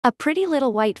A pretty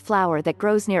little white flower that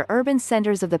grows near urban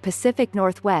centers of the Pacific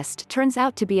Northwest turns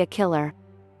out to be a killer.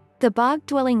 The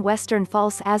bog-dwelling western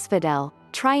false asphodel,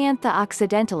 Triantha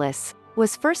occidentalis,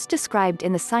 was first described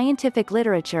in the scientific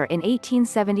literature in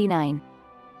 1879.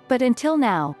 But until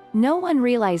now, no one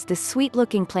realized this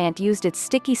sweet-looking plant used its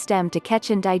sticky stem to catch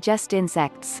and digest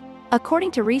insects. According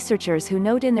to researchers who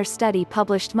note in their study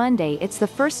published Monday, it's the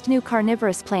first new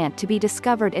carnivorous plant to be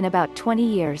discovered in about 20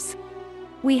 years.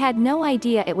 "We had no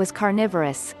idea it was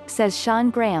carnivorous," says Sean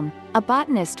Graham, a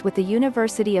botanist with the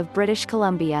University of British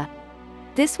Columbia.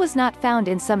 "This was not found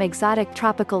in some exotic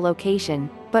tropical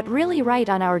location, but really right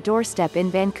on our doorstep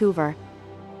in Vancouver.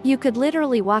 You could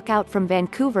literally walk out from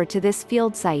Vancouver to this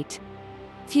field site."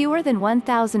 Fewer than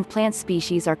 1,000 plant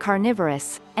species are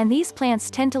carnivorous, and these plants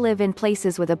tend to live in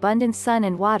places with abundant sun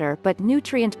and water but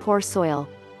nutrient-poor soil.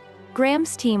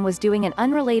 Graham's team was doing an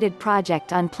unrelated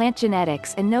project on plant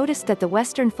genetics and noticed that the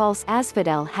western false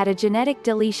asphodel had a genetic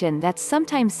deletion that's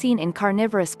sometimes seen in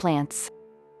carnivorous plants.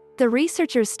 The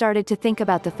researchers started to think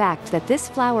about the fact that this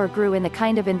flower grew in the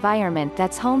kind of environment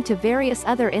that's home to various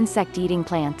other insect-eating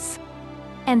plants.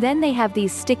 "And then they have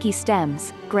these sticky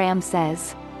stems," Graham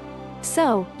says.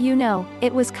 "So,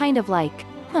 it was kind of like,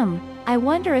 I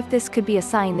wonder if this could be a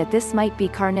sign that this might be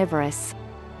carnivorous."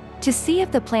 To see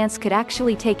if the plants could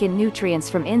actually take in nutrients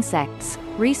from insects,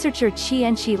 researcher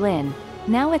Qianshi Lin,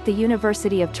 now at the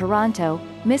University of Toronto,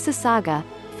 Mississauga,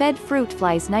 fed fruit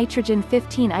flies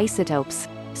nitrogen-15 isotopes,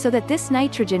 so that this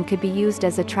nitrogen could be used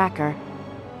as a tracker.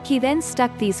 He then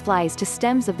stuck these flies to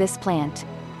stems of this plant.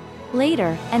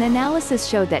 Later, an analysis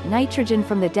showed that nitrogen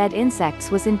from the dead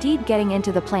insects was indeed getting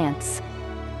into the plants.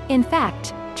 In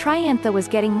fact, Triantha was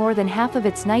getting more than half of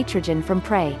its nitrogen from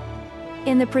prey.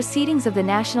 In the Proceedings of the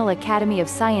National Academy of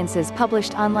Sciences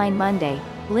published online Monday,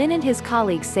 Lin and his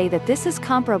colleagues say that this is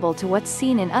comparable to what's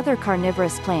seen in other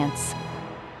carnivorous plants.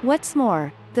 What's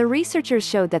more, the researchers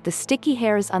showed that the sticky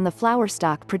hairs on the flower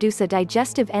stalk produce a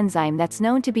digestive enzyme that's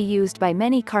known to be used by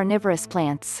many carnivorous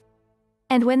plants.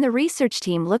 And when the research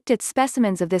team looked at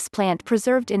specimens of this plant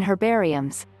preserved in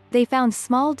herbariums, they found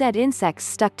small dead insects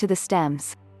stuck to the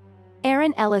stems.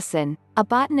 Ellison, a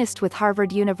botanist with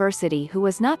Harvard University who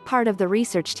was not part of the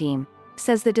research team,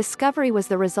 says the discovery was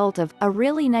the result of a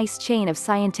really nice chain of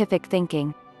scientific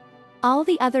thinking. All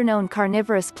the other known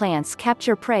carnivorous plants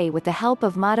capture prey with the help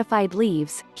of modified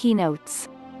leaves, he notes.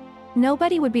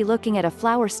 Nobody would be looking at a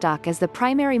flower stalk as the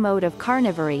primary mode of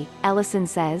carnivory, Ellison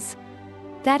says.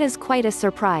 That is quite a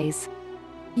surprise.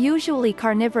 Usually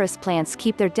carnivorous plants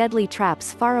keep their deadly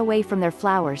traps far away from their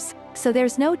flowers, so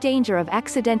there's no danger of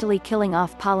accidentally killing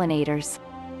off pollinators.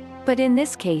 But in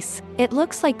this case, it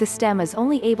looks like the stem is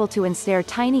only able to ensnare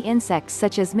tiny insects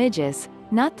such as midges,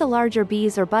 not the larger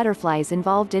bees or butterflies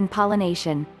involved in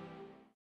pollination.